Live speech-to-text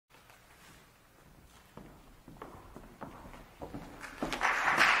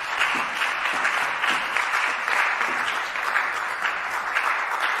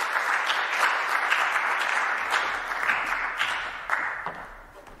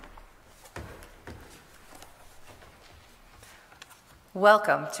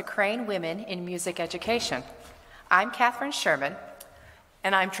Welcome to Crane Women in Music Education. I'm Catherine Sherman.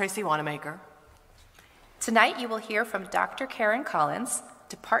 And I'm Tracy Wanamaker. Tonight you will hear from Dr. Karen Collins,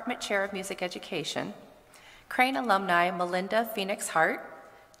 Department Chair of Music Education, Crane alumni Melinda Phoenix Hart,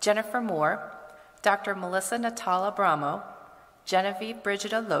 Jennifer Moore, Dr. Melissa Natala Bramo, Genevieve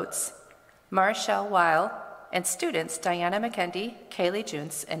Brigida Lotz, Marshall Weil, and students Diana McKendy, Kaylee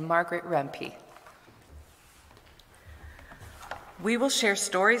Junce, and Margaret Rempe. We will share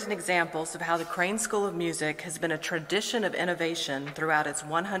stories and examples of how the Crane School of Music has been a tradition of innovation throughout its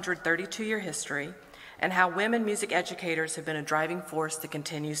 132-year history, and how women music educators have been a driving force that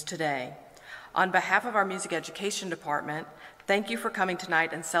continues today. On behalf of our Music Education Department, thank you for coming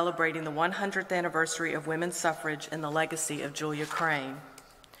tonight and celebrating the 100th anniversary of women's suffrage and the legacy of Julia Crane.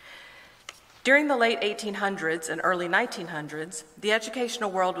 During the late 1800s and early 1900s, the educational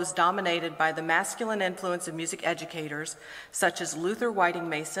world was dominated by the masculine influence of music educators such as Luther Whiting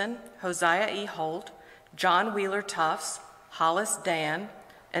Mason, Hosea E. Holt, John Wheeler Tufts, Hollis Dan,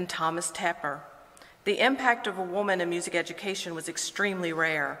 and Thomas Tepper. The impact of a woman in music education was extremely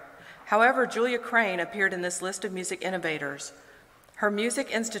rare. However, Julia Crane appeared in this list of music innovators. Her Music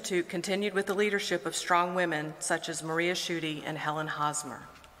Institute continued with the leadership of strong women such as Maria Schutte and Helen Hosmer.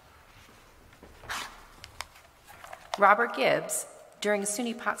 Robert Gibbs, during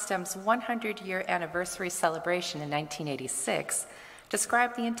SUNY Potsdam's 100-year anniversary celebration in 1986,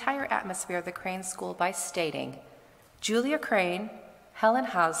 described the entire atmosphere of the Crane School by stating, "Julia Crane, Helen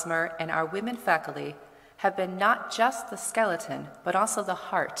Hosmer, and our women faculty have been not just the skeleton, but also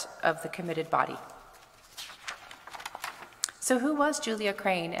the heart of the committed body." So who was Julia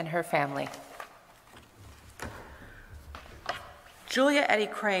Crane and her family? Julia Etty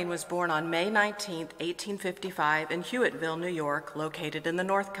Crane was born on May 19, 1855 in Hewitttville, New York, located in the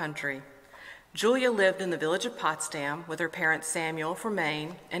North Country. Julia lived in the village of Potsdam with her parents Samuel from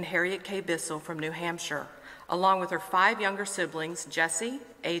Maine and Harriet K. Bissell from New Hampshire, along with her 5 younger siblings, Jessie,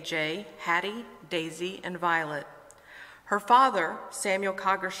 AJ, Hattie, Daisy, and Violet. Her father, Samuel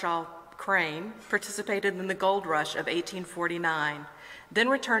Coggershaw Crane, participated in the gold rush of 1849, then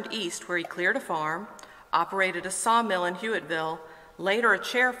returned east where he cleared a farm, operated a sawmill in Hewitttville, later a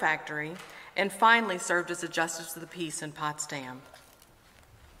chair factory, and finally served as a justice of the peace in Potsdam.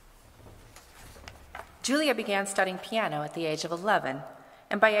 Julia began studying piano at the age of 11,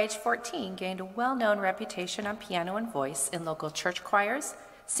 and by age 14 gained a well-known reputation on piano and voice in local church choirs,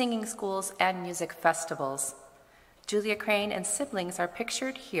 singing schools, and music festivals. Julia Crane and siblings are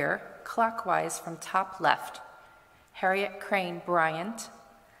pictured here, clockwise from top left. Harriet Crane Bryant,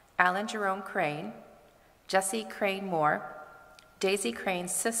 Alan Jerome Crane, Jessie Crane Moore, Daisy Crane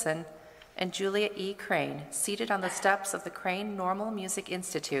Sisson, and Julia E. Crane, seated on the steps of the Crane Normal Music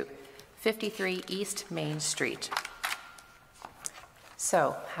Institute, 53 East Main Street.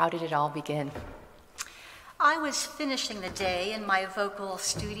 So, how did it all begin? I was finishing the day in my vocal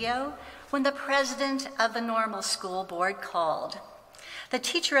studio when the president of the Normal School Board called. The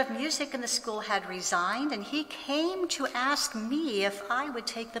teacher of music in the school had resigned, and he came to ask me if I would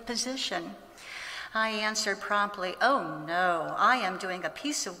take the position. I answered promptly, "Oh no, I am doing a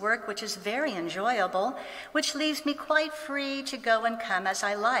piece of work which is very enjoyable, which leaves me quite free to go and come as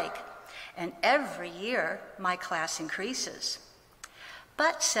I like. And every year my class increases."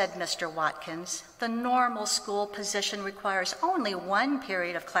 "But," said Mr. Watkins, "the normal school position requires only 1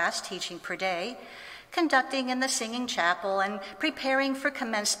 period of class teaching per day, conducting in the singing chapel and preparing for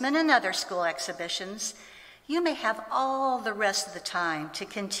commencement and other school exhibitions. You may have all the rest of the time to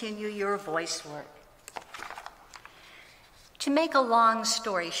continue your voice work." To make a long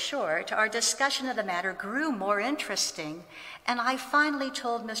story short, our discussion of the matter grew more interesting, and I finally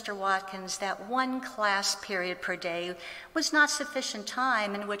told Mr. Watkins that 1 class period per day was not sufficient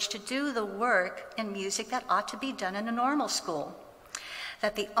time in which to do the work in music that ought to be done in a normal school.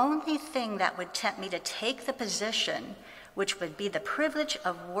 That the only thing that would tempt me to take the position, which would be the privilege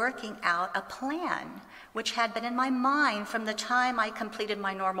of working out a plan, which had been in my mind from the time I completed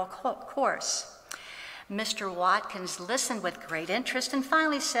my normal course. Mr. Watkins listened with great interest and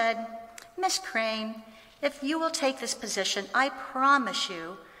finally said, "Miss Crane, if you will take this position, I promise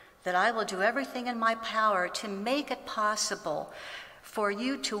you that I will do everything in my power to make it possible for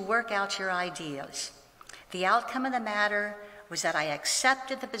you to work out your ideas." The outcome of the matter was that I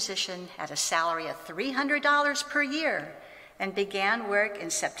accepted the position at a salary of $300 per year and began work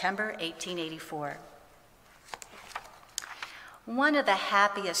in September 1884. One of the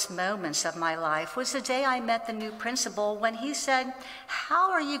happiest moments of my life was the day I met the new principal when he said,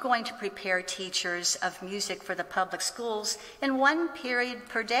 "How are you going to prepare teachers of music for the public schools in 1 period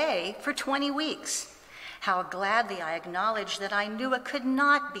per day for 20 weeks? How gladly I acknowledged that I knew it could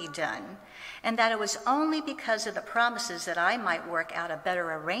not be done, and that it was only because of the promises that I might work out a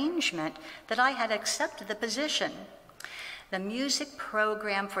better arrangement that I had accepted the position. The music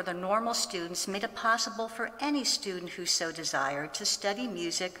program for the normal students made it possible for any student who so desired to study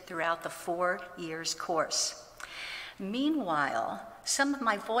music throughout the 4 years course. Meanwhile, some of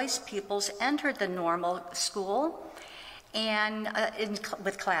my voice pupils entered the normal school and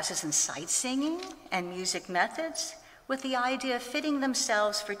with classes in sight singing and music methods, with the idea of fitting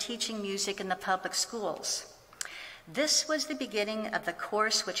themselves for teaching music in the public schools. This was the beginning of the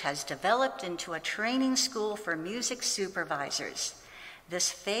course which has developed into a training school for music supervisors.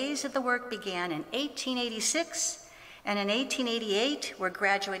 This phase of the work began in 1886, and in 1888 were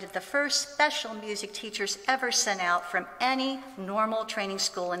graduated the first special music teachers ever sent out from any normal training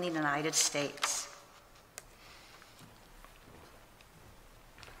school in the United States.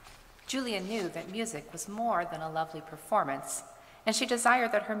 Julia knew that music was more than a lovely performance, and she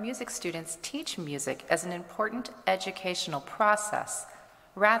desired that her music students teach music as an important educational process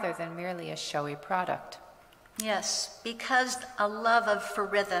rather than merely a showy product. Yes, because a love for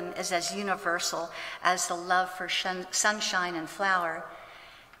rhythm is as universal as the love for sunshine and flower,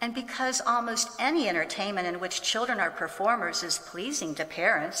 and because almost any entertainment in which children are performers is pleasing to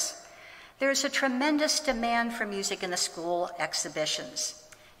parents, there is a tremendous demand for music in the school exhibitions.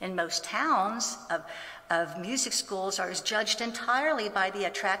 In most towns of music schools are judged entirely by the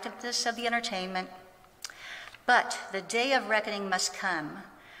attractiveness of the entertainment. But the day of reckoning must come,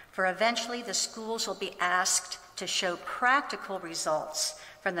 for eventually the schools will be asked to show practical results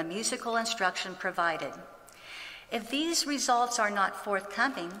from the musical instruction provided. If these results are not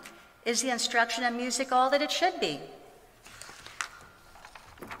forthcoming, is the instruction in music all that it should be?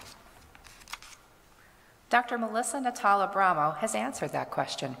 Dr. Melissa Natal-Abramo has answered that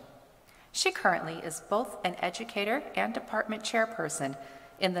question. She currently is both an educator and department chairperson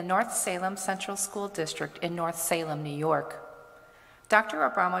in the North Salem Central School District in North Salem, New York. Dr.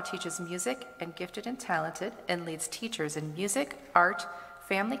 Abramo teaches music and gifted and talented and leads teachers in music, art,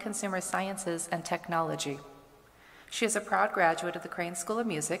 family consumer sciences, and technology. She is a proud graduate of the Crane School of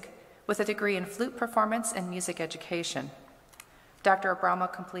Music with a degree in flute performance and music education. Dr. Abramo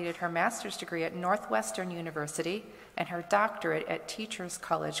completed her master's degree at Northwestern University and her doctorate at Teachers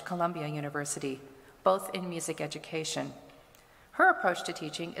College, Columbia University, both in music education. Her approach to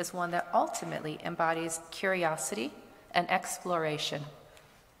teaching is one that ultimately embodies curiosity and exploration.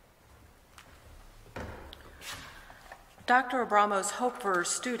 Dr. Abramo's hope for her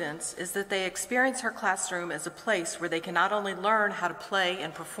students is that they experience her classroom as a place where they can not only learn how to play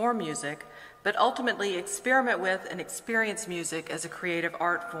and perform music, but ultimately experiment with and experience music as a creative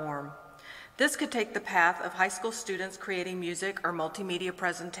art form. This could take the path of high school students creating music or multimedia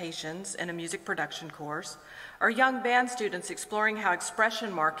presentations in a music production course, or young band students exploring how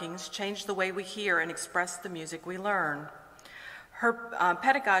expression markings change the way we hear and express the music we learn. Her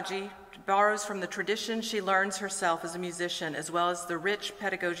pedagogy borrows from the tradition she learns herself as a musician, as well as the rich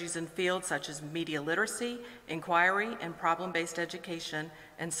pedagogies in fields such as media literacy, inquiry, and problem-based education,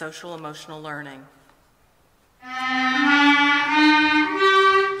 and social-emotional learning.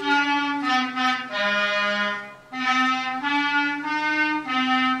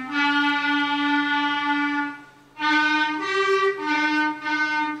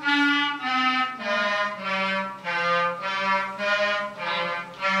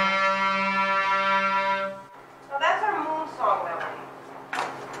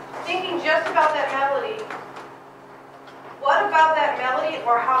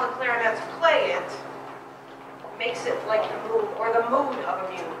 Or how the clarinets play it makes it like the mood, or the mood of the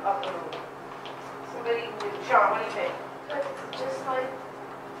mood. Somebody, Sean, what do you think? It's just like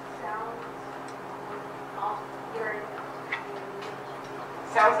sounds off your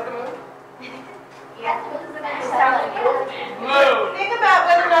Sounds of the mood? Yeah. Sounds like Mood. Think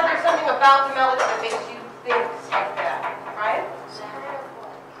about whether or not there's something about the melody that makes you think like that, right?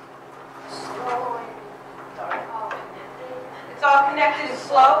 slow and It's all connected and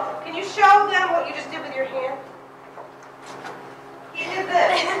slow. Can you show them what you just did with your hand? He did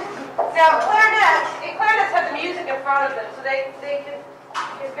this. Now, clarinets have the music in front of them, so they can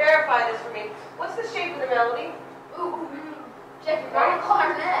verify this for me. What's the shape of the melody? ooh, check your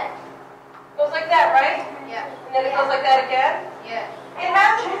clarinet. Goes like that, right? Yeah. And then it goes like that again? Yeah. It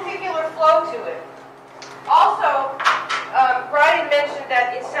has a particular flow to it. Also, Brian mentioned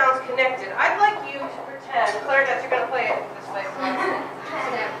that it sounds connected. I'd like you to pretend, the clarinets, you're going to play it this way.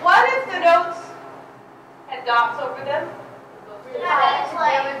 What if the notes had dots over them? It's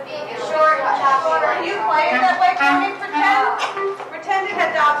like short. Can you play it that way for me? Pretend it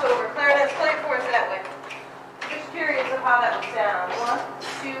had dots over. Clarinets, play it for us that way.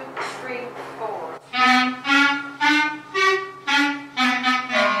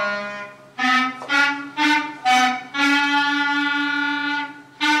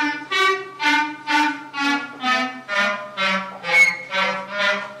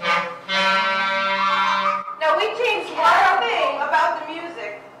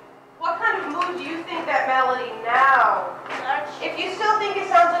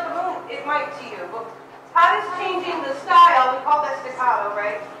 How does changing the style, we call that staccato,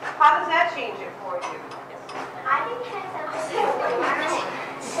 right? How does that change it for you? I think it kind of sounds like because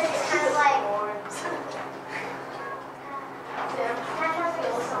it's kind of like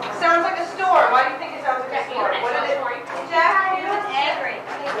Sounds like a storm. Why do you think it sounds like a storm? What is it? Jack, you? it's angry.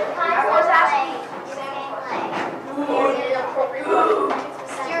 It kind of sounds like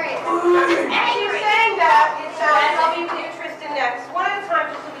serious. She's saying that it sounds, I'll be with Tristan next. One at a time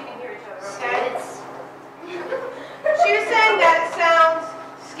just so we can hear each other, okay? She was saying that it sounds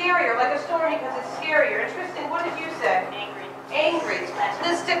scarier, like a storm because it's scarier. And Tristan, what did you say? Angry. Angry.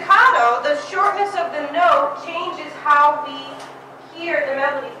 The staccato, the shortness of the note, changes how we hear the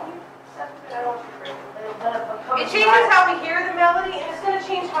melody. It changes how we hear the melody, and it's going to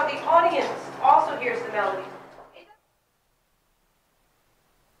change how the audience also hears the melody.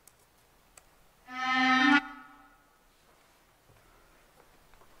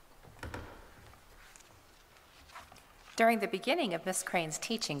 During the beginning of Miss Crane's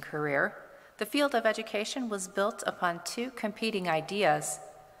teaching career, the field of education was built upon two competing ideas.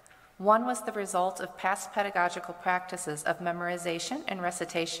 One was the result of past pedagogical practices of memorization and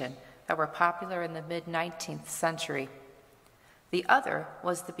recitation that were popular in the mid-19th century. The other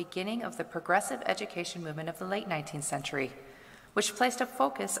was the beginning of the progressive education movement of the late 19th century, which placed a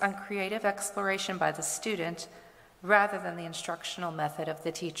focus on creative exploration by the student rather than the instructional method of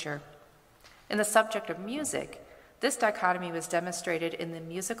the teacher. In the subject of music, this dichotomy was demonstrated in the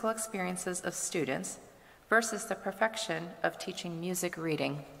musical experiences of students versus the perfection of teaching music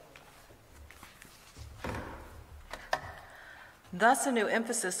reading. Thus, a new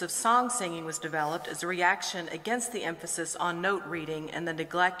emphasis of song singing was developed as a reaction against the emphasis on note reading and the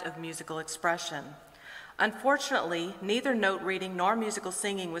neglect of musical expression. Unfortunately, neither note reading nor musical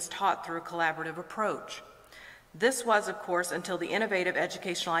singing was taught through a collaborative approach. This was, of course, until the innovative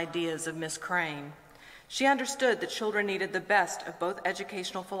educational ideas of Miss Crane. She understood that children needed the best of both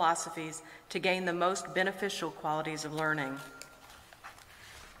educational philosophies to gain the most beneficial qualities of learning.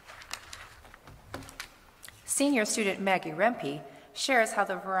 Senior student Maggie Rempe shares how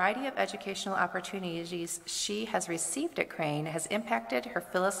the variety of educational opportunities she has received at Crane has impacted her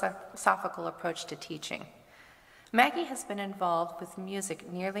philosophical approach to teaching. Maggie has been involved with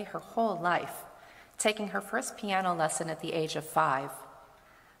music nearly her whole life, taking her first piano lesson at the age of 5.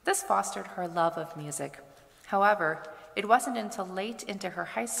 This fostered her love of music. However, it wasn't until late into her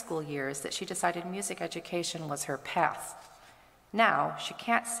high school years that she decided music education was her path. Now, she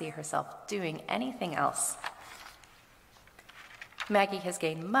can't see herself doing anything else. Maggie has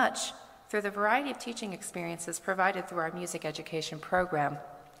gained much through the variety of teaching experiences provided through our music education program.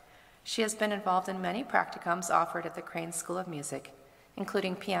 She has been involved in many practicums offered at the Crane School of Music,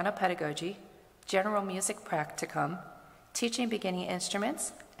 including piano pedagogy, general music practicum, teaching beginning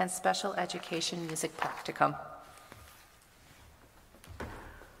instruments, and special education music practicum.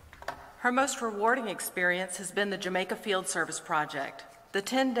 Her most rewarding experience has been the Jamaica Field Service Project. The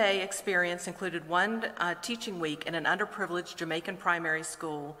 10-day experience included one teaching week in an underprivileged Jamaican primary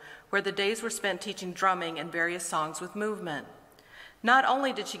school where the days were spent teaching drumming and various songs with movement. Not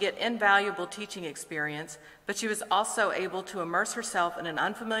only did she get invaluable teaching experience, but she was also able to immerse herself in an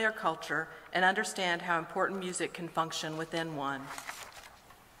unfamiliar culture and understand how important music can function within one.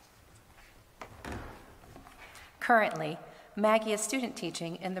 Currently, Maggie is student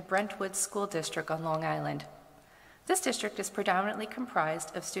teaching in the Brentwood School District on Long Island. This district is predominantly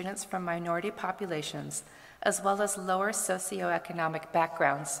comprised of students from minority populations, as well as lower socioeconomic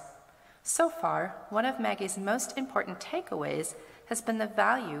backgrounds. So far, one of Maggie's most important takeaways has been the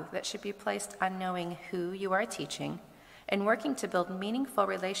value that should be placed on knowing who you are teaching and working to build meaningful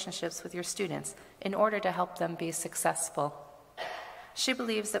relationships with your students in order to help them be successful. She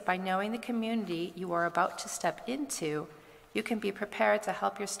believes that by knowing the community you are about to step into, you can be prepared to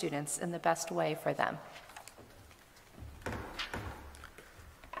help your students in the best way for them.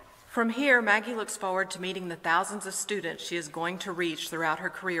 From here, Maggie looks forward to meeting the thousands of students she is going to reach throughout her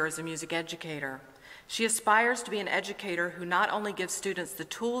career as a music educator. She aspires to be an educator who not only gives students the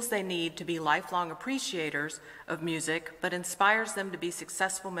tools they need to be lifelong appreciators of music, but inspires them to be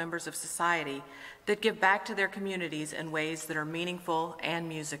successful members of society that give back to their communities in ways that are meaningful and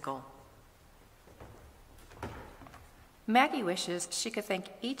musical. Maggie wishes she could thank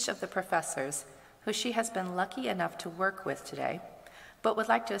each of the professors who she has been lucky enough to work with today, but would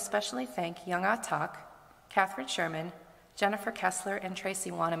like to especially thank Young Atak, Catherine Sherman, Jennifer Kessler, and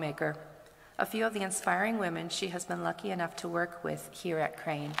Tracy Wanamaker, a few of the inspiring women she has been lucky enough to work with here at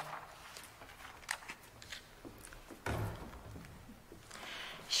Crane.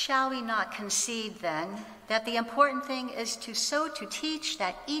 Shall we not concede then that the important thing is to teach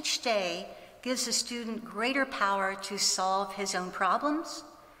that each day gives the student greater power to solve his own problems.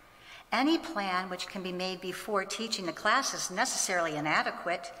 Any plan which can be made before teaching the class is necessarily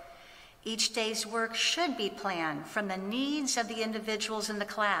inadequate. Each day's work should be planned from the needs of the individuals in the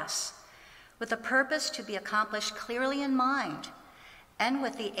class, with a purpose to be accomplished clearly in mind, and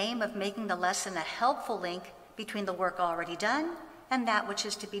with the aim of making the lesson a helpful link between the work already done and that which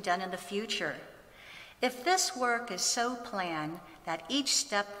is to be done in the future. If this work is so planned that each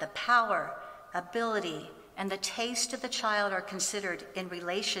step, the power, ability, and the taste of the child are considered in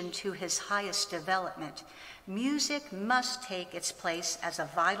relation to his highest development, music must take its place as a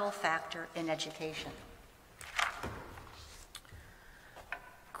vital factor in education.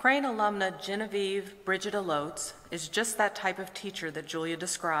 Crane alumna Genevieve Brigida Lotz is just that type of teacher that Julia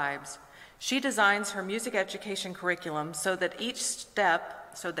describes. She designs her music education curriculum so that at each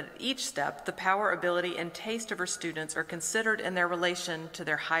step, the power, ability, and taste of her students are considered in their relation to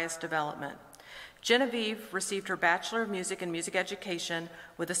their highest development. Genevieve received her Bachelor of Music in Music Education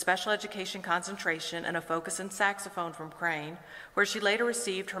with a special education concentration and a focus in saxophone from Crane, where she later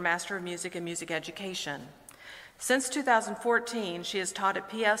received her Master of Music in Music Education. Since 2014, she has taught at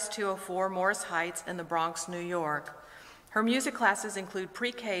PS 204 Morris Heights in the Bronx, New York. Her music classes include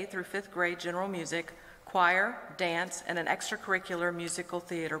pre-K through 5th grade general music, choir, dance, and an extracurricular musical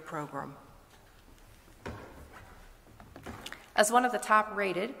theater program. As one of the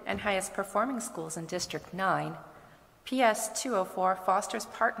top-rated and highest-performing schools in District 9, PS 204 fosters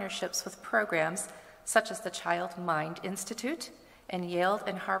partnerships with programs such as the Child Mind Institute and Yale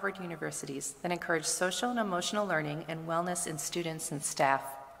and Harvard universities that encourage social and emotional learning and wellness in students and staff.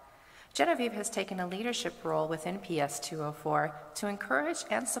 Genevieve has taken a leadership role within PS 204 to encourage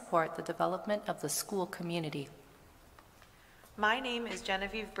and support the development of the school community. My name is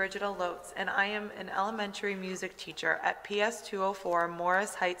Genevieve Brigida Lotz, and I am an elementary music teacher at PS 204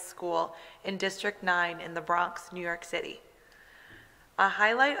 Morris Heights School in District 9 in the Bronx, New York City. A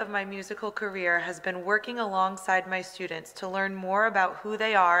highlight of my musical career has been working alongside my students to learn more about who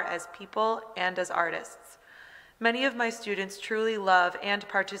they are as people and as artists. Many of my students truly love and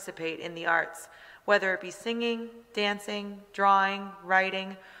participate in the arts, whether it be singing, dancing, drawing,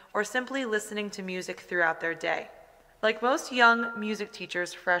 writing, or simply listening to music throughout their day. Like most young music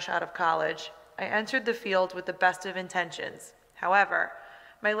teachers fresh out of college, I entered the field with the best of intentions. However,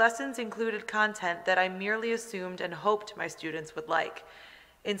 my lessons included content that I merely assumed and hoped my students would like,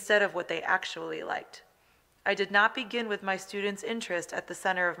 instead of what they actually liked. I did not begin with my students' interest at the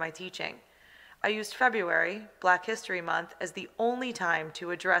center of my teaching. I used February, Black History Month, as the only time to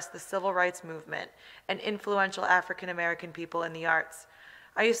address the civil rights movement and influential African American people in the arts.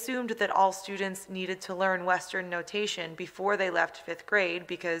 I assumed that all students needed to learn Western notation before they left 5th grade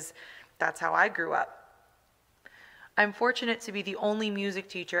because that's how I grew up. I'm fortunate to be the only music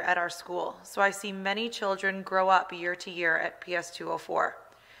teacher at our school, so I see many children grow up year to year at PS 204.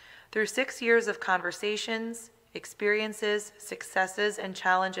 Through 6 years of conversations, experiences, successes, and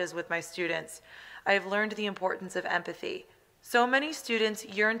challenges with my students, I have learned the importance of empathy. So many students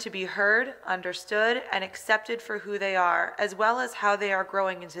yearn to be heard, understood, and accepted for who they are, as well as how they are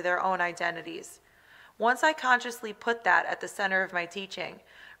growing into their own identities. Once I consciously put that at the center of my teaching,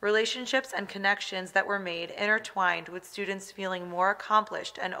 relationships and connections that were made intertwined with students feeling more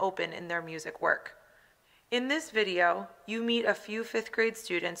accomplished and open in their music work. In this video, you meet a few 5th grade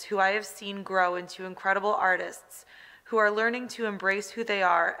students who I have seen grow into incredible artists who are learning to embrace who they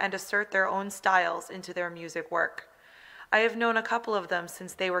are and assert their own styles into their music work. I have known a couple of them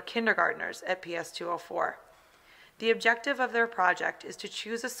since they were kindergartners at PS 204. The objective of their project is to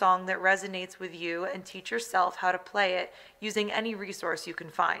choose a song that resonates with you and teach yourself how to play it using any resource you can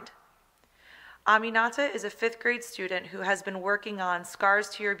find. Aminata is a 5th grade student who has been working on Scars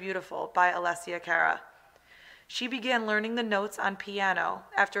to Your Beautiful by Alessia Cara. She began learning the notes on piano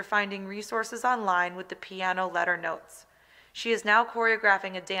after finding resources online with the piano letter notes. She is now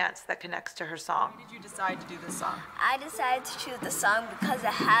choreographing a dance that connects to her song. Why did you decide to do this song? I decided to choose the song because it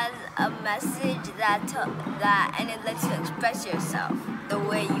has a message and it lets you express yourself the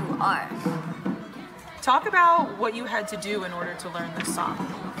way you are. Talk about what you had to do in order to learn this song.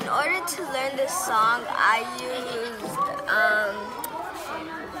 In order to learn this song, I used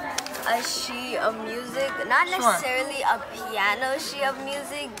a sheet of music, not necessarily a piano sheet of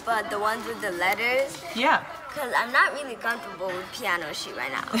music, but the ones with the letters. Yeah. Because I'm not really comfortable with piano sheet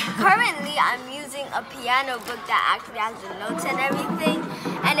right now. Currently, I'm using a piano book that actually has the notes and everything,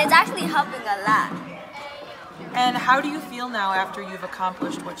 and it's actually helping a lot. And how do you feel now after you've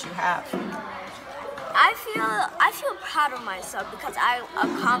accomplished what you have? I feel proud of myself because I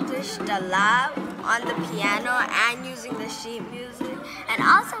accomplished a lot on the piano and using the sheet music, and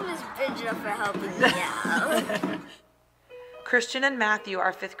also Miss Bridget for helping me out. Christian and Matthew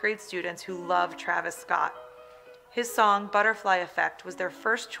are 5th grade students who love Travis Scott. His song, Butterfly Effect, was their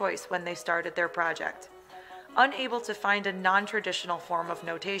first choice when they started their project. Unable to find a non-traditional form of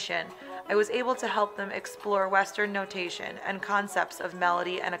notation, I was able to help them explore Western notation and concepts of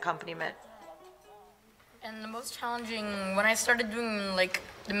melody and accompaniment. And the most challenging, when I started doing like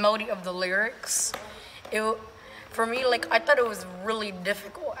the melody of the lyrics, for me, like I thought it was really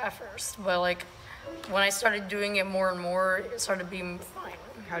difficult at first, but like when I started doing it more and more, it started being fine.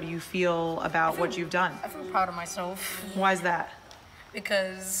 How do you feel about what you've done? I feel proud of myself. Why is that?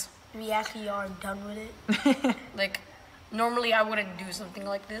 Because we actually are done with it. Like, normally I wouldn't do something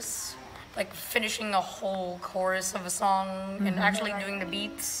like this. Like finishing a whole chorus of a song and actually doing the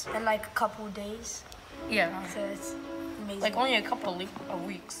beats. In like a couple of days. Yeah. So it's amazing. Like only a couple of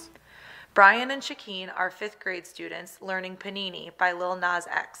weeks. Brian and Shakeen are 5th grade students learning Panini by Lil Nas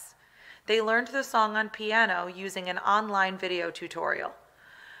X. They learned the song on piano using an online video tutorial.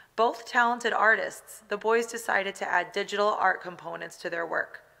 Both talented artists, the boys decided to add digital art components to their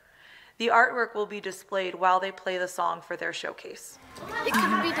work. The artwork will be displayed while they play the song for their showcase. It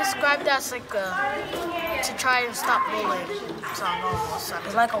can be described as like to try and stop bullying song almost.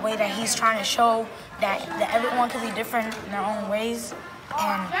 It's like a way that he's trying to show that everyone can be different in their own ways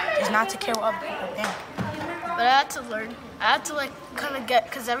and it's not to care what other people think. But I had to learn. I had to like kind of get,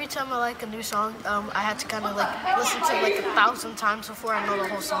 because every time I like a new song, I had to kind of like listen to it like 1,000 times before I know the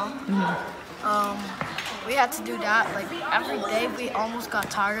whole song. We had to do that like every day. We almost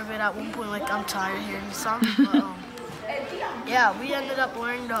got tired of it at one point. Like I'm tired of hearing the song. But, yeah, we ended up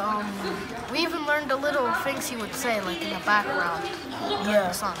learning the. We even learned the little things he would say like in the background. Yeah,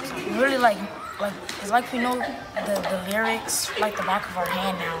 the song. So really like it's like we know the lyrics like the back of our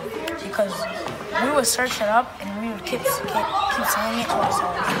hand now because we would search it up and we would keep saying it to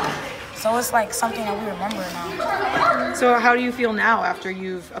ourselves. So it's like something that we remember now. So how do you feel now after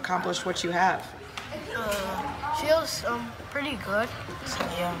you've accomplished what you have? Feels pretty good. So,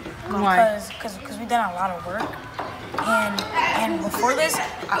 yeah. Why? Because we've done a lot of work. And before this,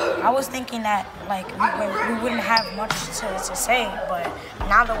 I was thinking that like we wouldn't have much to say, but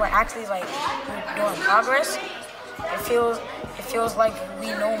now that we're actually like doing progress, it feels like we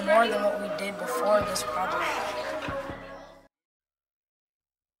know more than what we did before this project.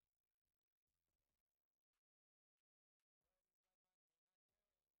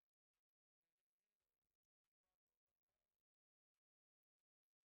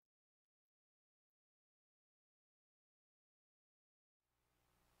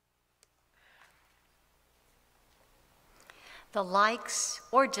 The likes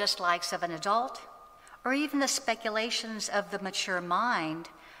or dislikes of an adult, or even the speculations of the mature mind,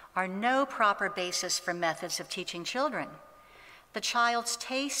 are no proper basis for methods of teaching children. The child's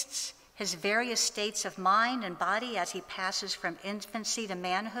tastes, his various states of mind and body as he passes from infancy to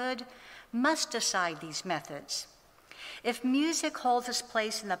manhood, must decide these methods. If music holds its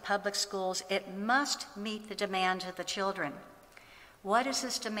place in the public schools, it must meet the demands of the children. What is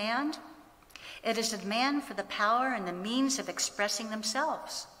this demand? It is a demand for the power and the means of expressing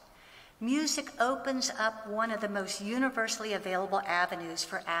themselves. Music opens up one of the most universally available avenues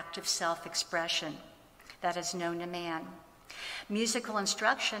for active self-expression that is known to man. Musical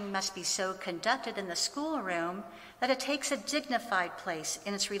instruction must be so conducted in the schoolroom that it takes a dignified place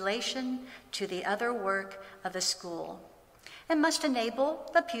in its relation to the other work of the school and must enable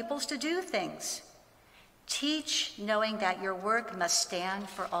the pupils to do things. Teach knowing that your work must stand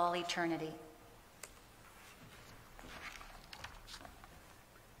for all eternity.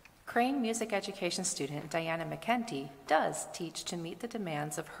 Crane music education student Diana McKenty does teach to meet the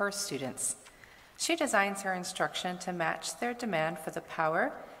demands of her students. She designs her instruction to match their demand for the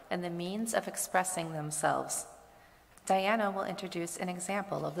power and the means of expressing themselves. Diana will introduce an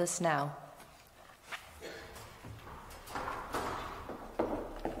example of this now.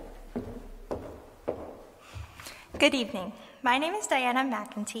 Good evening. My name is Diana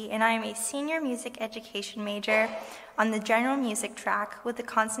McEntee, and I am a senior music education major on the general music track with a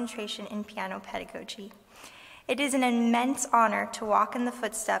concentration in piano pedagogy. It is an immense honor to walk in the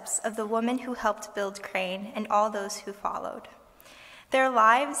footsteps of the woman who helped build Crane and all those who followed. Their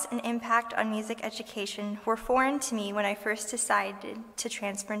lives and impact on music education were foreign to me when I first decided to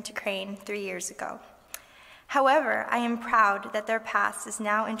transfer into Crane 3 years ago. However, I am proud that their past is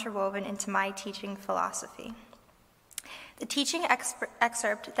now interwoven into my teaching philosophy. The teaching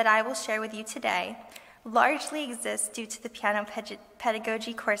excerpt that I will share with you today largely exists due to the piano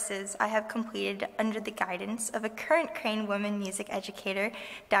pedagogy courses I have completed under the guidance of a current Crane woman music educator,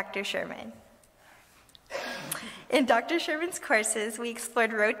 Dr. Sherman. In Dr. Sherman's courses, we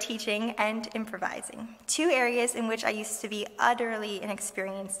explored rote teaching and improvising, two areas in which I used to be utterly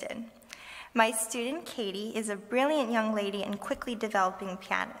inexperienced in. My student, Katie, is a brilliant young lady and quickly developing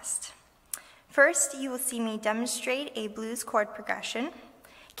pianist. First, you will see me demonstrate a blues chord progression.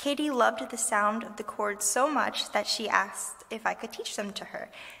 Katie loved the sound of the chords so much that she asked if I could teach them to her,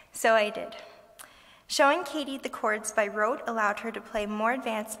 so I did. Showing Katie the chords by rote allowed her to play more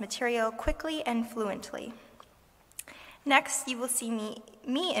advanced material quickly and fluently. Next, you will see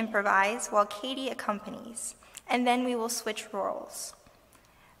me improvise while Katie accompanies, and then we will switch roles.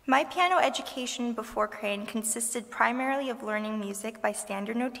 My piano education before Crane consisted primarily of learning music by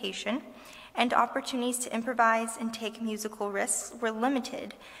standard notation, and opportunities to improvise and take musical risks were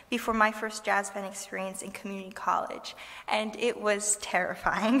limited before my first jazz band experience in community college, and it was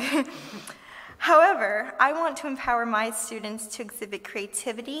terrifying. However, I want to empower my students to exhibit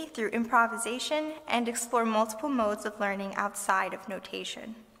creativity through improvisation and explore multiple modes of learning outside of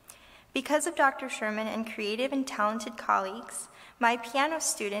notation. Because of Dr. Sherman and creative and talented colleagues, my piano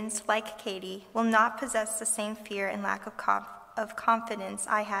students, like Katie, will not possess the same fear and lack of confidence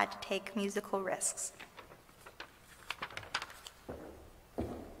I had to take musical risks.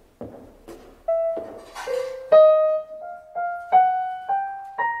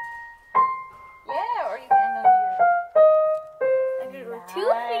 Yeah, or you can end on your Two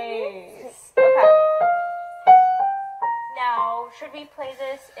fingers. Okay. Now, should we play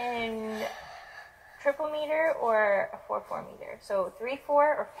this in triple meter or a 4/4 meter? So 3/4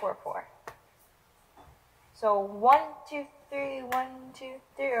 or 4/4? So 1, 2, 3, 1, 2,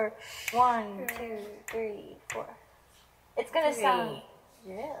 3, or 1, 2, 3, 4. It's gonna sound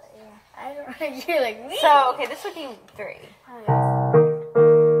really. I don't. You're like me. So okay, this would be 3.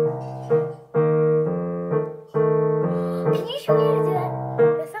 Can you show me how to do that?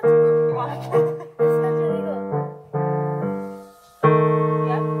 That sounds cool. That sounds really cool.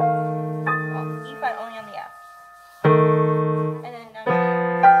 Yep. Well, E flat only on the F. And then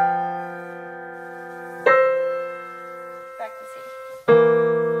back to C.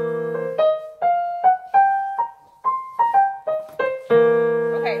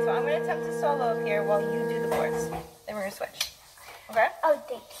 Okay, so I'm going to attempt to solo up here while you do the chords. Then we're going to switch. Okay? Oh,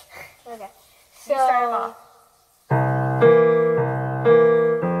 thanks. Okay. So. You start them off.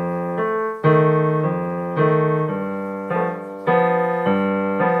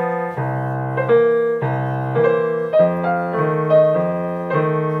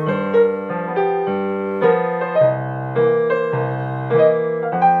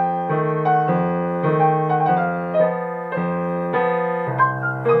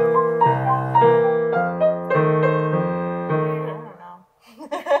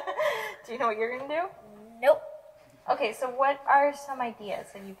 Do you know what you're gonna do? Nope. Okay, so what are some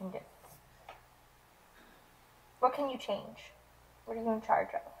ideas that you can do? What can you change? What are you in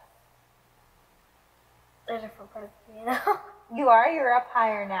charge of? There's a different part of the piano. You're up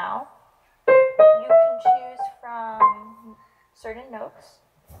higher now. You can choose from certain notes.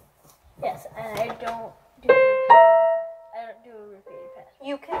 Yes, and I don't do repeated. I don't do a repeated pass.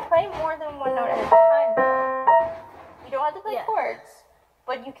 You can play more than one note at a time though. You don't have to play Yes. chords,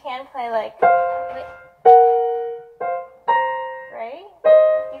 but you can play like, right?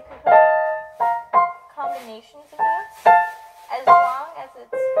 You can play combinations of notes as long as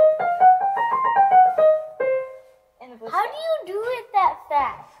it's in the blue How scale. do you do it that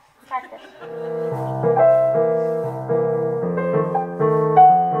fast? Practice.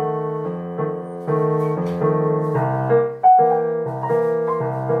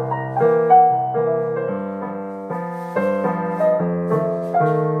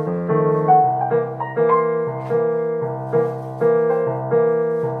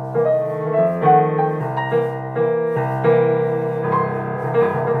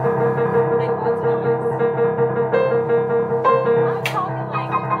 Make lots of noise. I'm talking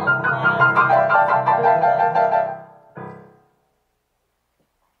like a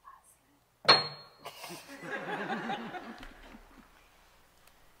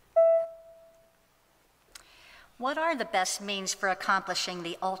What are the best means for accomplishing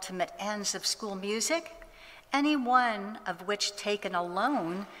the ultimate ends of school music? Any one of which taken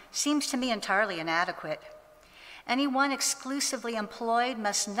alone seems to me entirely inadequate. Any one exclusively employed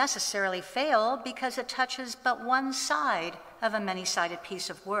must necessarily fail because it touches but one side of a many-sided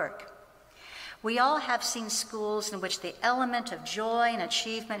piece of work. We all have seen schools in which the element of joy and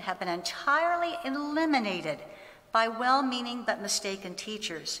achievement have been entirely eliminated by well-meaning but mistaken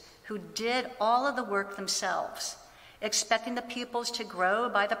teachers who did all of the work themselves, expecting the pupils to grow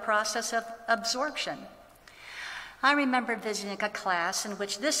by the process of absorption. I remember visiting a class in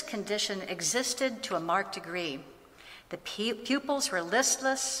which this condition existed to a marked degree. The pupils were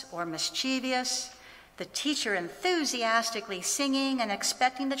listless or mischievous, the teacher enthusiastically singing and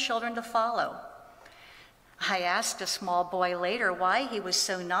expecting the children to follow. I asked a small boy later why he was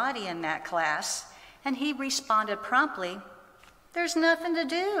so naughty in that class, and he responded promptly, "There's nothing to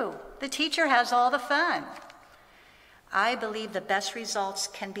do. The teacher has all the fun." I believe the best results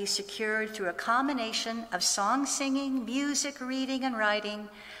can be secured through a combination of song singing, music reading and writing,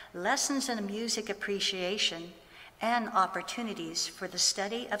 lessons in music appreciation, and opportunities for the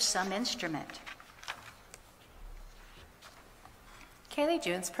study of some instrument. Kaylee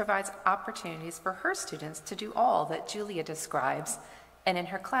Junes provides opportunities for her students to do all that Julia describes, and in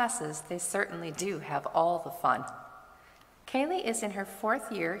her classes, they certainly do have all the fun. Kaylee is in her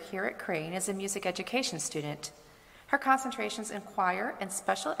 4th year here at Crane as a music education student. Her concentrations in choir and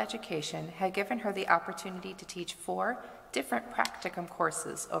special education had given her the opportunity to teach 4 different practicum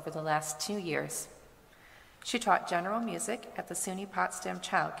courses over the last 2 years. She taught general music at the SUNY Potsdam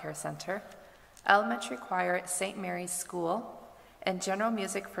Child Care Center, elementary choir at St. Mary's School, and general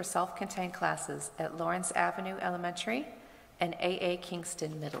music for self-contained classes at Lawrence Avenue Elementary and A.A.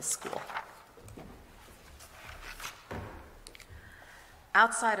 Kingston Middle School.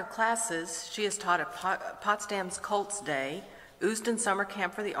 Outside of classes, she has taught at Potsdam's Colts Day, Usden Summer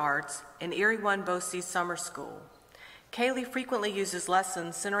Camp for the Arts, and Erie One BOCES Summer School. Kaylee frequently uses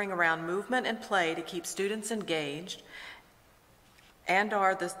lessons centering around movement and play to keep students engaged and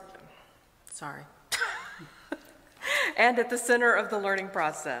and at the center of the learning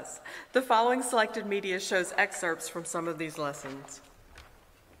process. The following selected media shows excerpts from some of these lessons.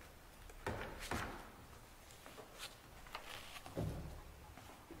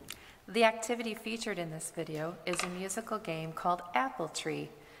 The activity featured in this video is a musical game called Apple Tree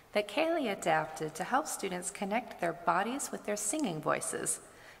that Kaylee adapted to help students connect their bodies with their singing voices,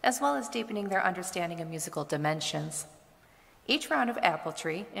 as well as deepening their understanding of musical dimensions. Each round of Apple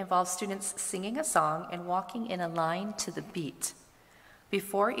Tree involves students singing a song and walking in a line to the beat.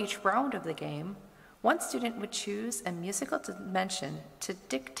 Before each round of the game, one student would choose a musical dimension to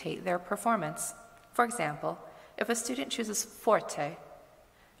dictate their performance. For example, if a student chooses forte,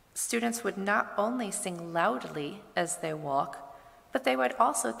 students would not only sing loudly as they walk, but they would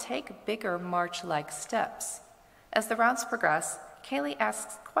also take bigger march-like steps. As the rounds progress, Kaylee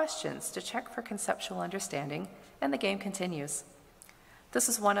asks questions to check for conceptual understanding, and the game continues. This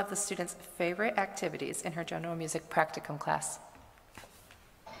is one of the students' favorite activities in her general music practicum class.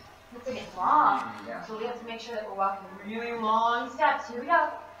 It's going to get long, so we have to make sure that we're walking really long steps. Here we go.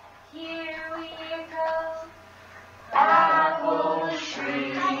 Here we go. Apple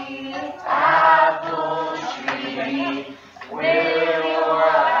tree, will your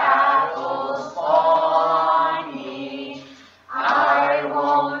apples fall on me? I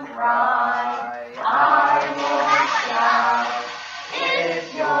won't cry, I won't shout,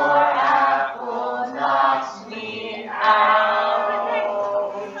 if your apple knocks me out.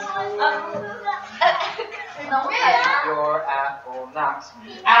 If your apple knocks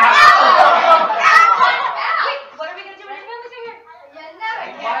me out. What are we going to do when you're done here?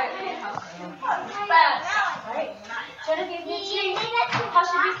 Right. Genevieve, how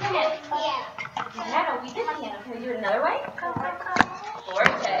should we sing it? Piano, we did piano. Can we do it another way?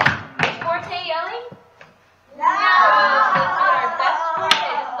 Forte. Is forte yelling? No. Let's do our best forte.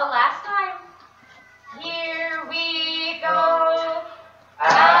 This is the last time. Here we go.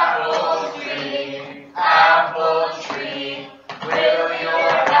 Apple tree, will your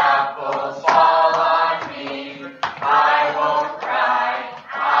apples fall on me? I won't cry,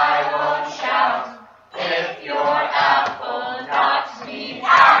 I won't shout, if your apple knocks me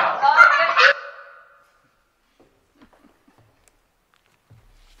out.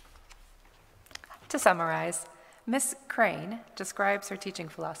 To summarize, Miss Crane describes her teaching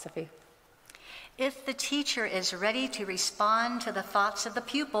philosophy. If the teacher is ready to respond to the thoughts of the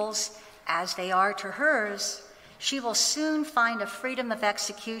pupils as they are to hers, she will soon find a freedom of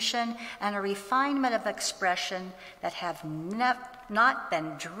execution and a refinement of expression that have not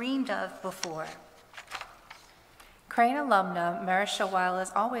been dreamed of before. Crane alumna Marisha Weil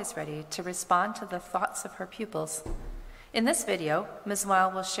is always ready to respond to the thoughts of her pupils. In this video, Ms.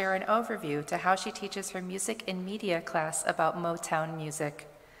 Weil will share an overview to how she teaches her music and media class about Motown music.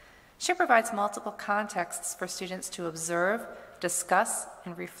 She provides multiple contexts for students to observe, discuss,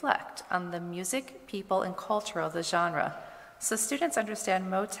 and reflect on the music, people, and culture of the genre, so students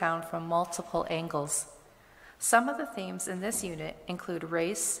understand Motown from multiple angles. Some of the themes in this unit include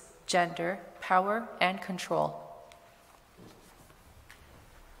race, gender, power, and control.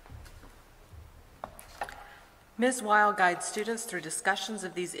 Ms. Weil guides students through discussions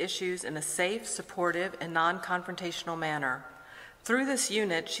of these issues in a safe, supportive, and non-confrontational manner. Through this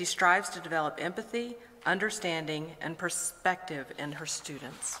unit, she strives to develop empathy, understanding, and perspective in her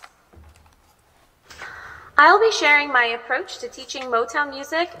students. I'll be sharing my approach to teaching Motown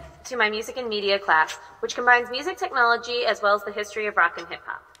music to my music and media class, which combines music technology as well as the history of rock and hip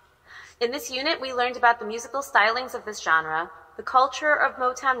hop. In this unit, we learned about the musical stylings of this genre, the culture of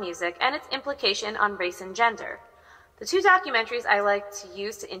Motown music, and its implication on race and gender. The two documentaries I like to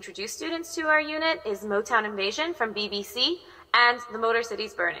use to introduce students to our unit is Motown Invasion from BBC and The Motor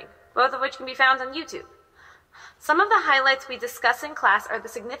City's Burning, both of which can be found on YouTube. Some of the highlights we discuss in class are the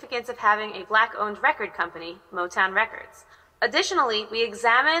significance of having a Black-owned record company, Motown Records. Additionally, we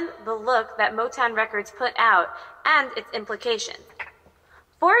examine the look that Motown Records put out and its implication.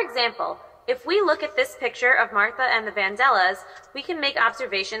 For example, if we look at this picture of Martha and the Vandellas, we can make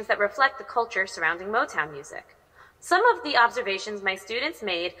observations that reflect the culture surrounding Motown music. Some of the observations my students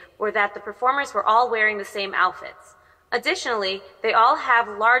made were that the performers were all wearing the same outfits. Additionally, they all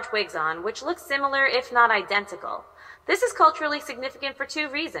have large wigs on, which look similar if not identical. This is culturally significant for two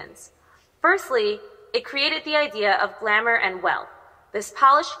reasons. Firstly, it created the idea of glamour and wealth. This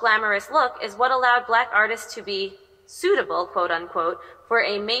polished, glamorous look is what allowed Black artists to be suitable, quote unquote, for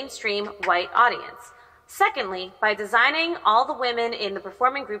a mainstream white audience. Secondly, by designing all the women in the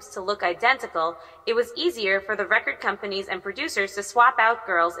performing groups to look identical, it was easier for the record companies and producers to swap out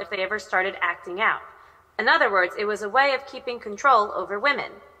girls if they ever started acting out. In other words, it was a way of keeping control over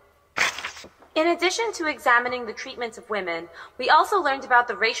women. In addition to examining the treatment of women, we also learned about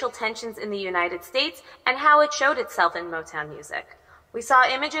the racial tensions in the United States and how it showed itself in Motown music. We saw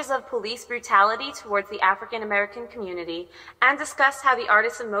images of police brutality towards the African American community and discussed how the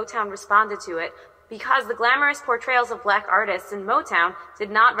artists in Motown responded to it, because the glamorous portrayals of Black artists in Motown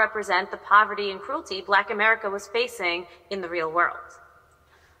did not represent the poverty and cruelty Black America was facing in the real world.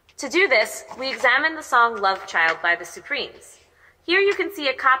 To do this, we examined the song Love Child by the Supremes. Here you can see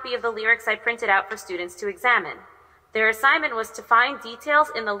a copy of the lyrics I printed out for students to examine. Their assignment was to find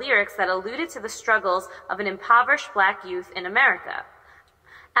details in the lyrics that alluded to the struggles of an impoverished Black youth in America.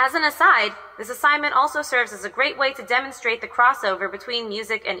 As an aside, this assignment also serves as a great way to demonstrate the crossover between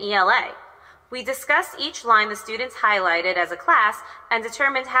music and ELA. We discussed each line the students highlighted as a class and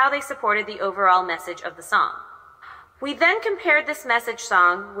determined how they supported the overall message of the song. We then compared this message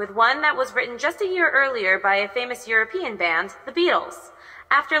song with one that was written just a year earlier by a famous European band, the Beatles.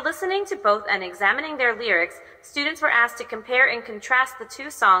 After listening to both and examining their lyrics, students were asked to compare and contrast the two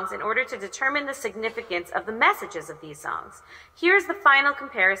songs in order to determine the significance of the messages of these songs. Here's the final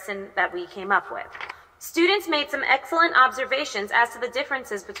comparison that we came up with. Students made some excellent observations as to the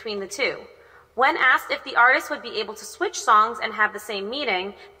differences between the two. When asked if the artist would be able to switch songs and have the same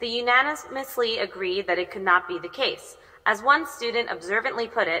meaning, they unanimously agreed that it could not be the case. As one student observantly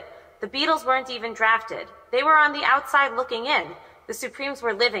put it, the Beatles weren't even drafted. They were on the outside looking in. The Supremes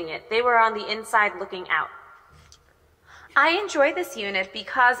were living it. They were on the inside looking out. I enjoy this unit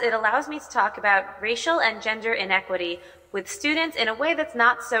because it allows me to talk about racial and gender inequity with students in a way that's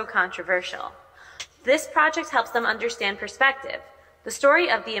not so controversial. This project helps them understand perspective. The story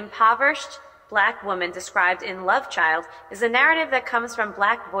of the impoverished Black woman described in Love Child is a narrative that comes from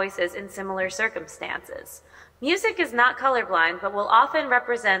Black voices in similar circumstances. Music is not colorblind, but will often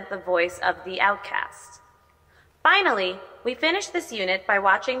represent the voice of the outcast. Finally, we finished this unit by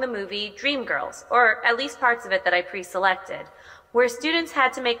watching the movie Dreamgirls, or at least parts of it that I pre-selected, where students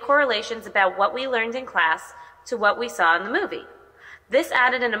had to make correlations about what we learned in class to what we saw in the movie. This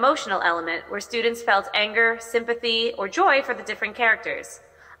added an emotional element where students felt anger, sympathy, or joy for the different characters.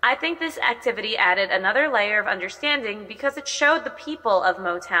 I think this activity added another layer of understanding because it showed the people of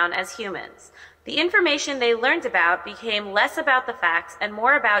Motown as humans. The information they learned about became less about the facts and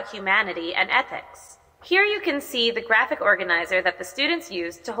more about humanity and ethics. Here you can see the graphic organizer that the students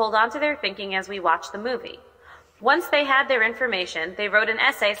used to hold on to their thinking as we watched the movie. Once they had their information, they wrote an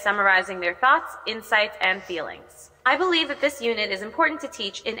essay summarizing their thoughts, insights, and feelings. I believe that this unit is important to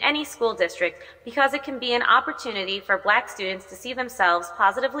teach in any school district because it can be an opportunity for Black students to see themselves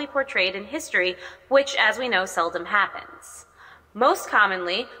positively portrayed in history, which, as we know, seldom happens. Most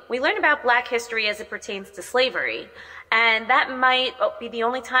commonly, we learn about Black history as it pertains to slavery, and that might be the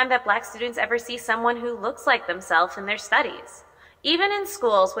only time that Black students ever see someone who looks like themselves in their studies. Even in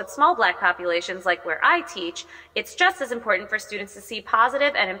schools with small Black populations like where I teach, it's just as important for students to see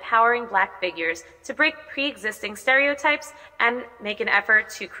positive and empowering Black figures to break pre-existing stereotypes and make an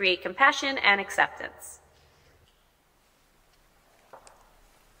effort to create compassion and acceptance.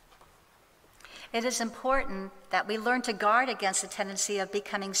 It is important that we learn to guard against the tendency of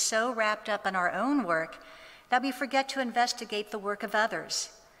becoming so wrapped up in our own work that we forget to investigate the work of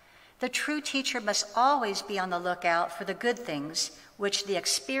others. The true teacher must always be on the lookout for the good things which the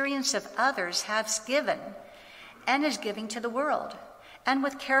experience of others has given and is giving to the world, and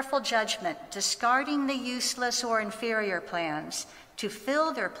with careful judgment, discarding the useless or inferior plans to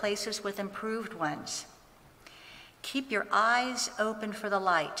fill their places with improved ones. Keep your eyes open for the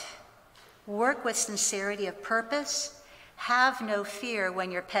light. Work with sincerity of purpose. Have no fear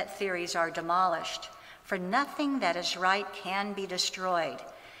when your pet theories are demolished, for nothing that is right can be destroyed,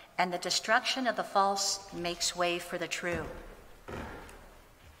 and the destruction of the false makes way for the true.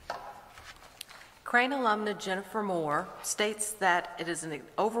 Crane alumna Jennifer Moore states that it is an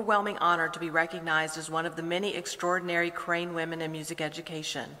overwhelming honor to be recognized as one of the many extraordinary Crane women in music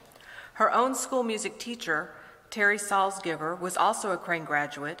education. Her own school music teacher, Terry Salzgiver, was also a Crane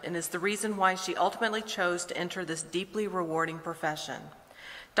graduate and is the reason why she ultimately chose to enter this deeply rewarding profession.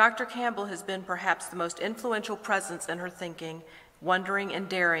 Dr. Campbell has been perhaps the most influential presence in her thinking, wondering and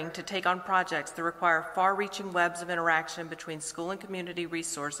daring to take on projects that require far-reaching webs of interaction between school and community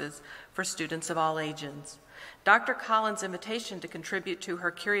resources for students of all ages. Dr. Collins' invitation to contribute to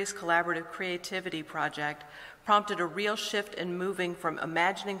her Curious Collaborative Creativity project prompted a real shift in moving from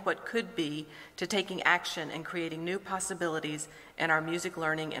imagining what could be to taking action and creating new possibilities in our music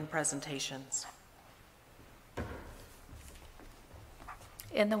learning and presentations.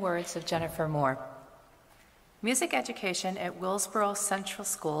 In the words of Jennifer Moore, music education at Willsboro Central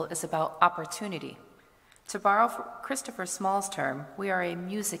School is about opportunity. To borrow Christopher Small's term, we are a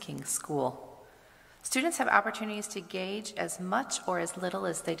musicking school. Students have opportunities to gauge as much or as little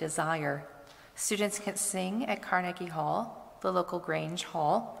as they desire. Students can sing at Carnegie Hall, the local Grange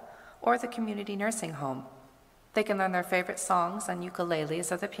Hall, or the community nursing home. They can learn their favorite songs on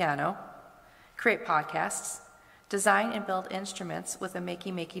ukuleles or the piano, create podcasts, design and build instruments with a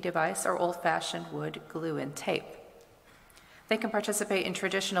makey-makey device or old-fashioned wood, glue, and tape. They can participate in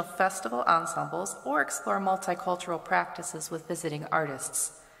traditional festival ensembles or explore multicultural practices with visiting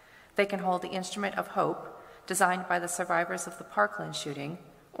artists. They can hold the Instrument of Hope, designed by the survivors of the Parkland shooting,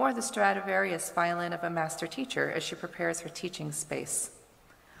 or the Stradivarius violin of a master teacher as she prepares her teaching space.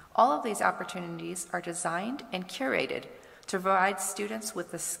 All of these opportunities are designed and curated to provide students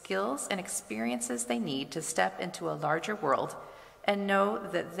with the skills and experiences they need to step into a larger world and know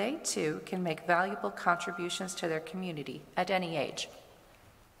that they too can make valuable contributions to their community at any age.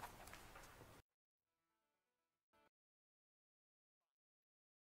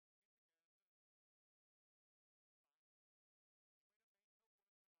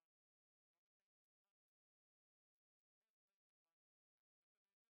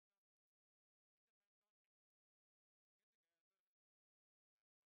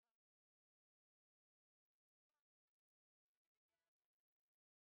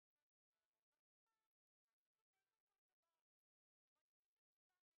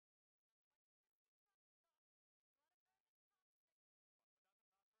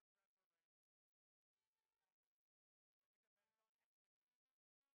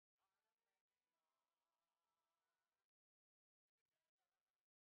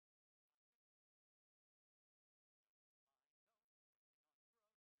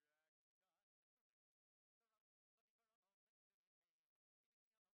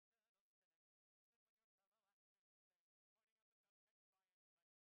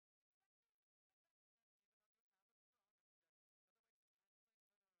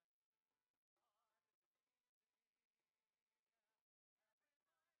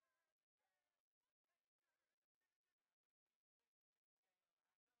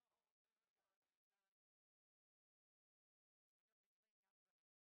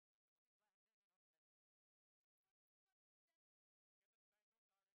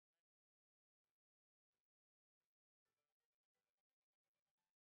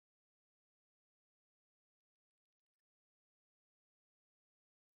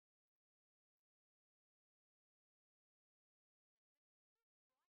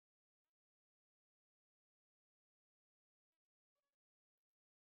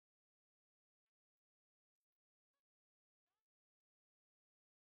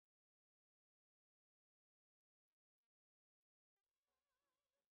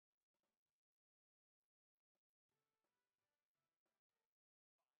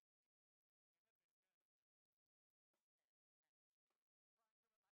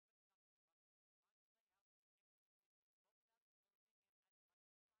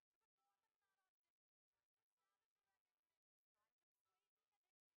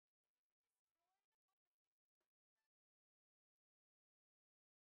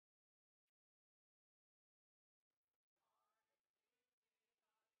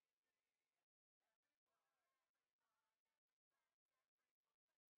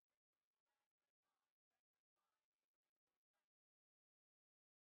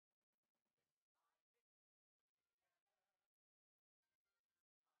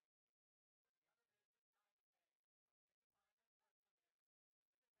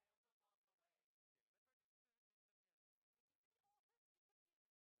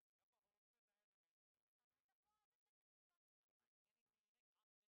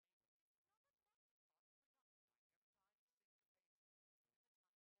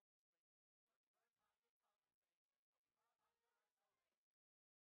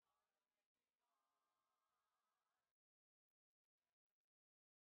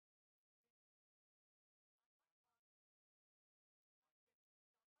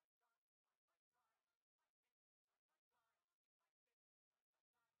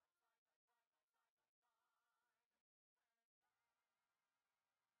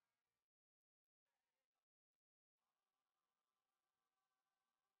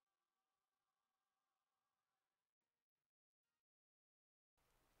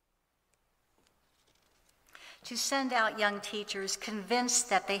 to send out young teachers convinced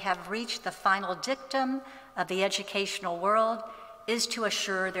that they have reached the final dictum of the educational world is to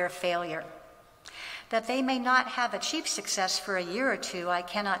assure their failure. That they may not have achieved success for a year or two, I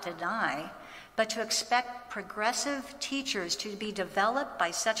cannot deny, but to expect progressive teachers to be developed by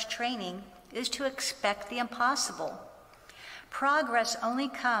such training is to expect the impossible. Progress only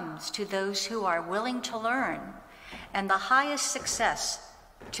comes to those who are willing to learn, and the highest success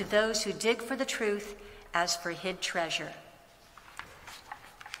to those who dig for the truth as for hid treasure.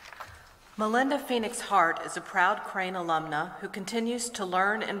 Melinda Phoenix Hart is a proud Crane alumna who continues to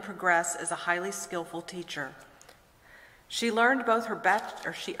learn and progress as a highly skillful teacher. She earned both her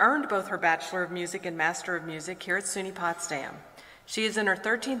Bachelor of Music and Master of Music here at SUNY Potsdam. She is in her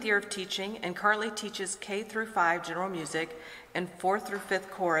 13th year of teaching and currently teaches K through 5 general music and 4th through 5th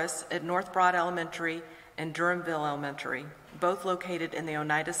chorus at North Broad Elementary and Durhamville Elementary, both located in the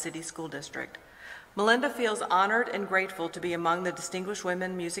Oneida City School District. Melinda feels honored and grateful to be among the distinguished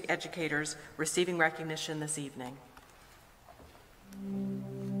women music educators receiving recognition this evening.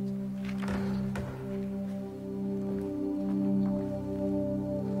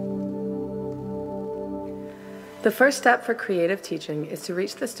 The first step for creative teaching is to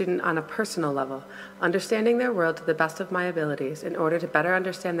reach the student on a personal level, understanding their world to the best of my abilities in order to better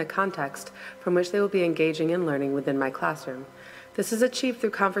understand the context from which they will be engaging and learning within my classroom. This is achieved through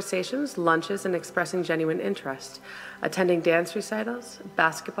conversations, lunches, and expressing genuine interest, attending dance recitals,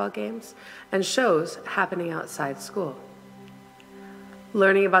 basketball games, and shows happening outside school.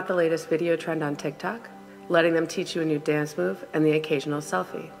 Learning about the latest video trend on TikTok, letting them teach you a new dance move, and the occasional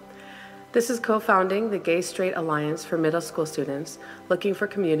selfie. This is co-founding the Gay Straight Alliance for middle school students looking for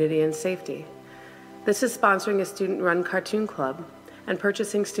community and safety. This is sponsoring a student-run cartoon club and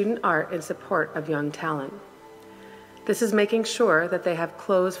purchasing student art in support of young talent. This is making sure that they have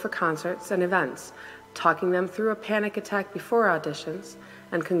clothes for concerts and events, talking them through a panic attack before auditions,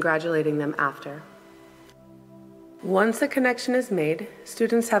 and congratulating them after. Once a connection is made,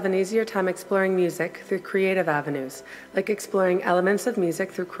 students have an easier time exploring music through creative avenues, like exploring elements of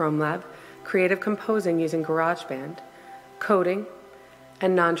music through ChromeLab, creative composing using GarageBand, coding,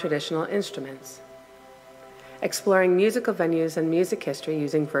 and non-traditional instruments. Exploring musical venues and music history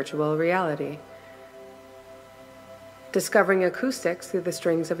using virtual reality. Discovering acoustics through the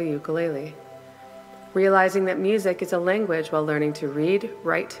strings of a ukulele. Realizing that music is a language while learning to read,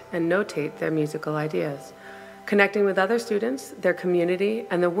 write, and notate their musical ideas. Connecting with other students, their community,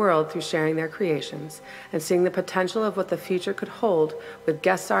 and the world through sharing their creations, and seeing the potential of what the future could hold with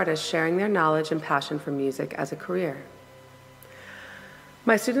guest artists sharing their knowledge and passion for music as a career.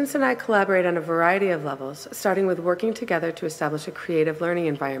 My students and I collaborate on a variety of levels, starting with working together to establish a creative learning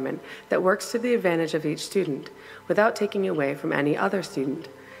environment that works to the advantage of each student, without taking away from any other student.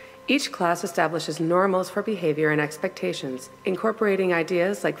 Each class establishes normals for behavior and expectations, incorporating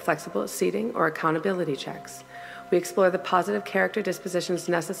ideas like flexible seating or accountability checks. We explore the positive character dispositions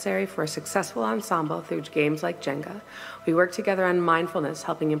necessary for a successful ensemble through games like Jenga. We work together on mindfulness,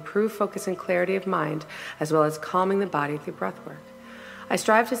 helping improve focus and clarity of mind, as well as calming the body through breathwork. I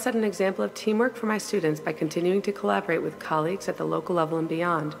strive to set an example of teamwork for my students by continuing to collaborate with colleagues at the local level and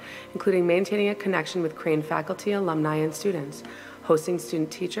beyond, including maintaining a connection with Crane faculty, alumni, and students, hosting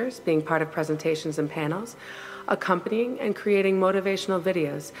student teachers, being part of presentations and panels, accompanying and creating motivational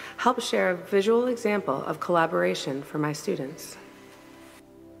videos, help share a visual example of collaboration for my students.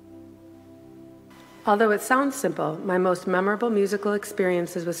 Although it sounds simple, my most memorable musical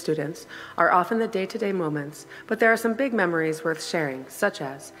experiences with students are often the day-to-day moments, but there are some big memories worth sharing, such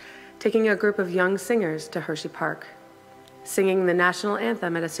as taking a group of young singers to Hershey Park, singing the national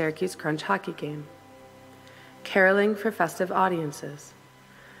anthem at a Syracuse Crunch hockey game, caroling for festive audiences,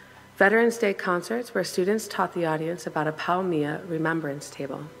 Veterans Day concerts where students taught the audience about a Pau Mia remembrance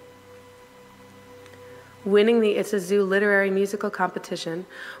table, winning the It's a Zoo literary musical competition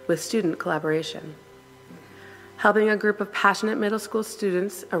with student collaboration, helping a group of passionate middle school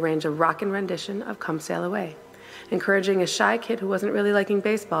students arrange a rockin' rendition of Come Sail Away, encouraging a shy kid who wasn't really liking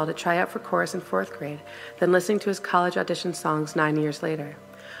baseball to try out for chorus in 4th grade, then listening to his college audition songs 9 years later,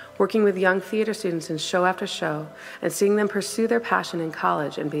 working with young theater students in show after show and seeing them pursue their passion in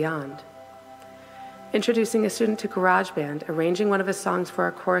college and beyond, introducing a student to GarageBand, arranging one of his songs for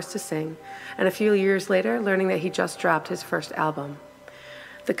a chorus to sing, and a few years later learning that he just dropped his first album.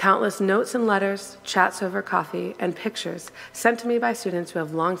 The countless notes and letters, chats over coffee, and pictures sent to me by students who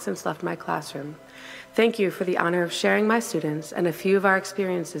have long since left my classroom. Thank you for the honor of sharing my students and a few of our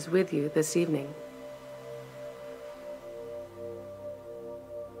experiences with you this evening.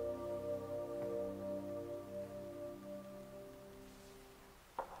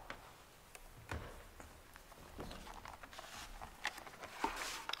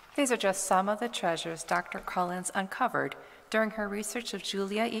 These are just some of the treasures Dr. Collins uncovered during her research of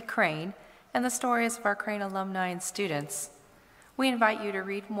Julia E. Crane and the stories of our Crane alumni and students. We invite you to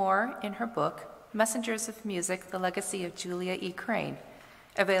read more in her book, Messengers of Music, The Legacy of Julia E. Crane,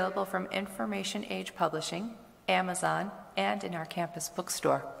 available from Information Age Publishing, Amazon, and in our campus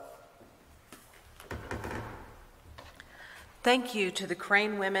bookstore. Thank you to the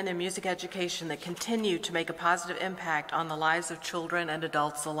Crane women in music education that continue to make a positive impact on the lives of children and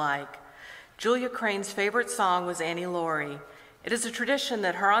adults alike. Julia Crane's favorite song was Annie Laurie. It is a tradition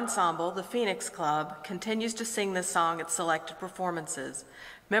that her ensemble, the Phoenix Club, continues to sing this song at selected performances.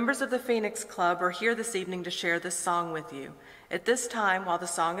 Members of the Phoenix Club are here this evening to share this song with you. At this time, while the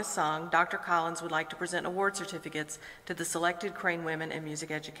song is sung, Dr. Collins would like to present award certificates to the selected Crane women in music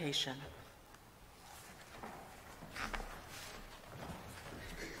education.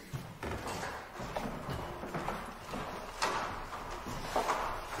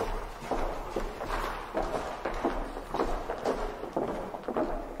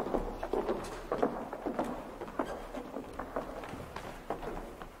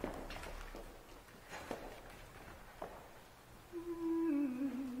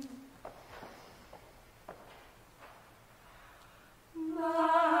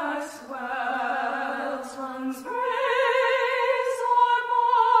 That's why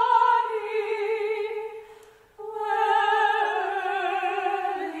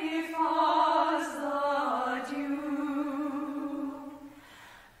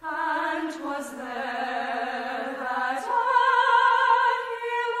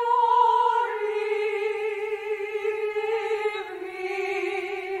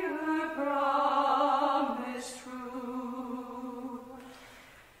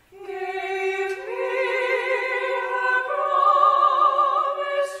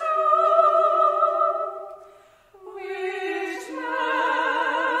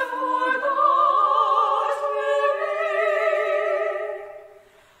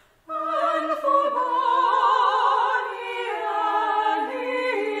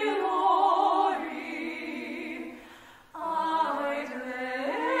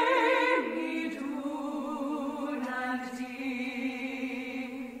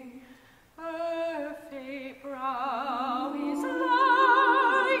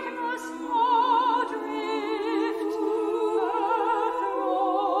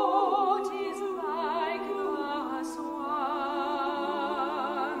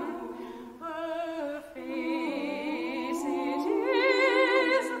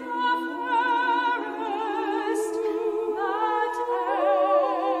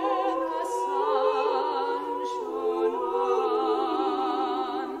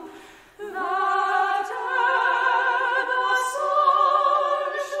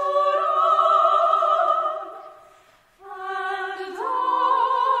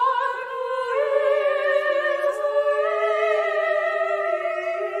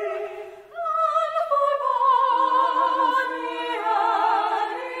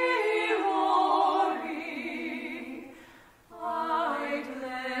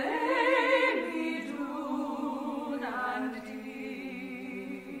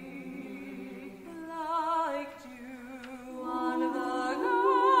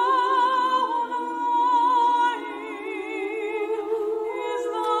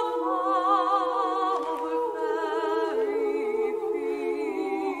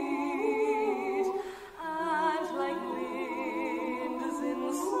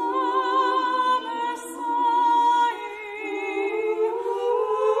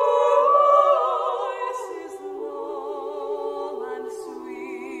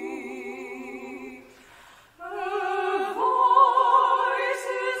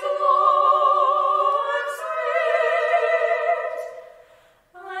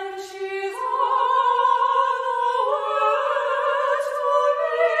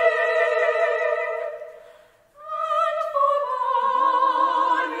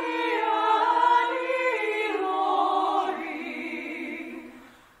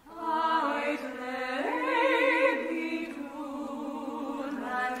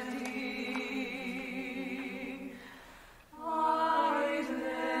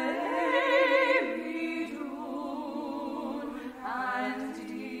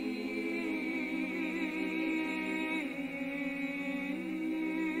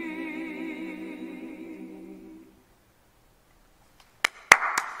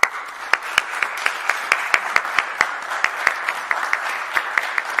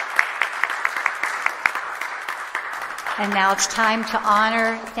And now it's time to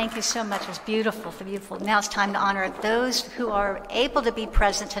honor, thank you so much, it was beautiful, beautiful. Now it's time to honor those who are able to be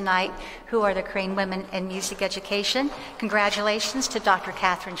present tonight, who are the Crane Women in Music Education. Congratulations to Dr.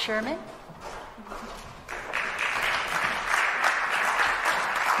 Catherine Sherman.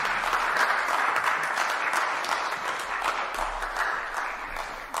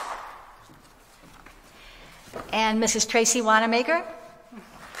 And Mrs. Tracy Wanamaker.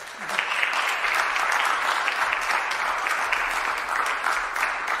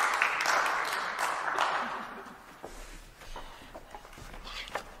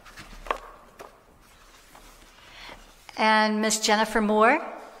 And Miss Jennifer Moore.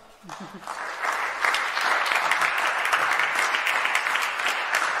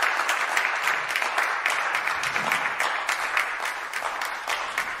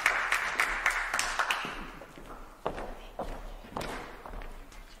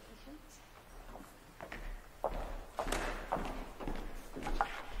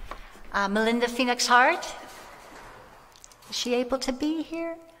 Melinda Phoenix Hart. Is she able to be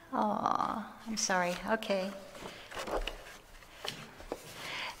here? Oh, I'm sorry. Okay.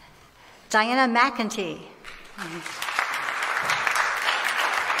 Diana McEntee.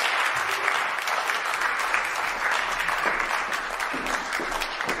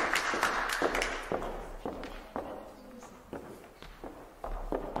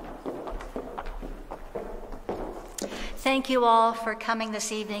 Thank you all for coming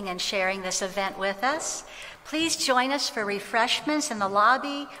this evening and sharing this event with us. Please join us for refreshments in the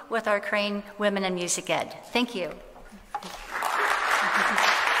lobby with our Crane Women in Music Ed. Thank you.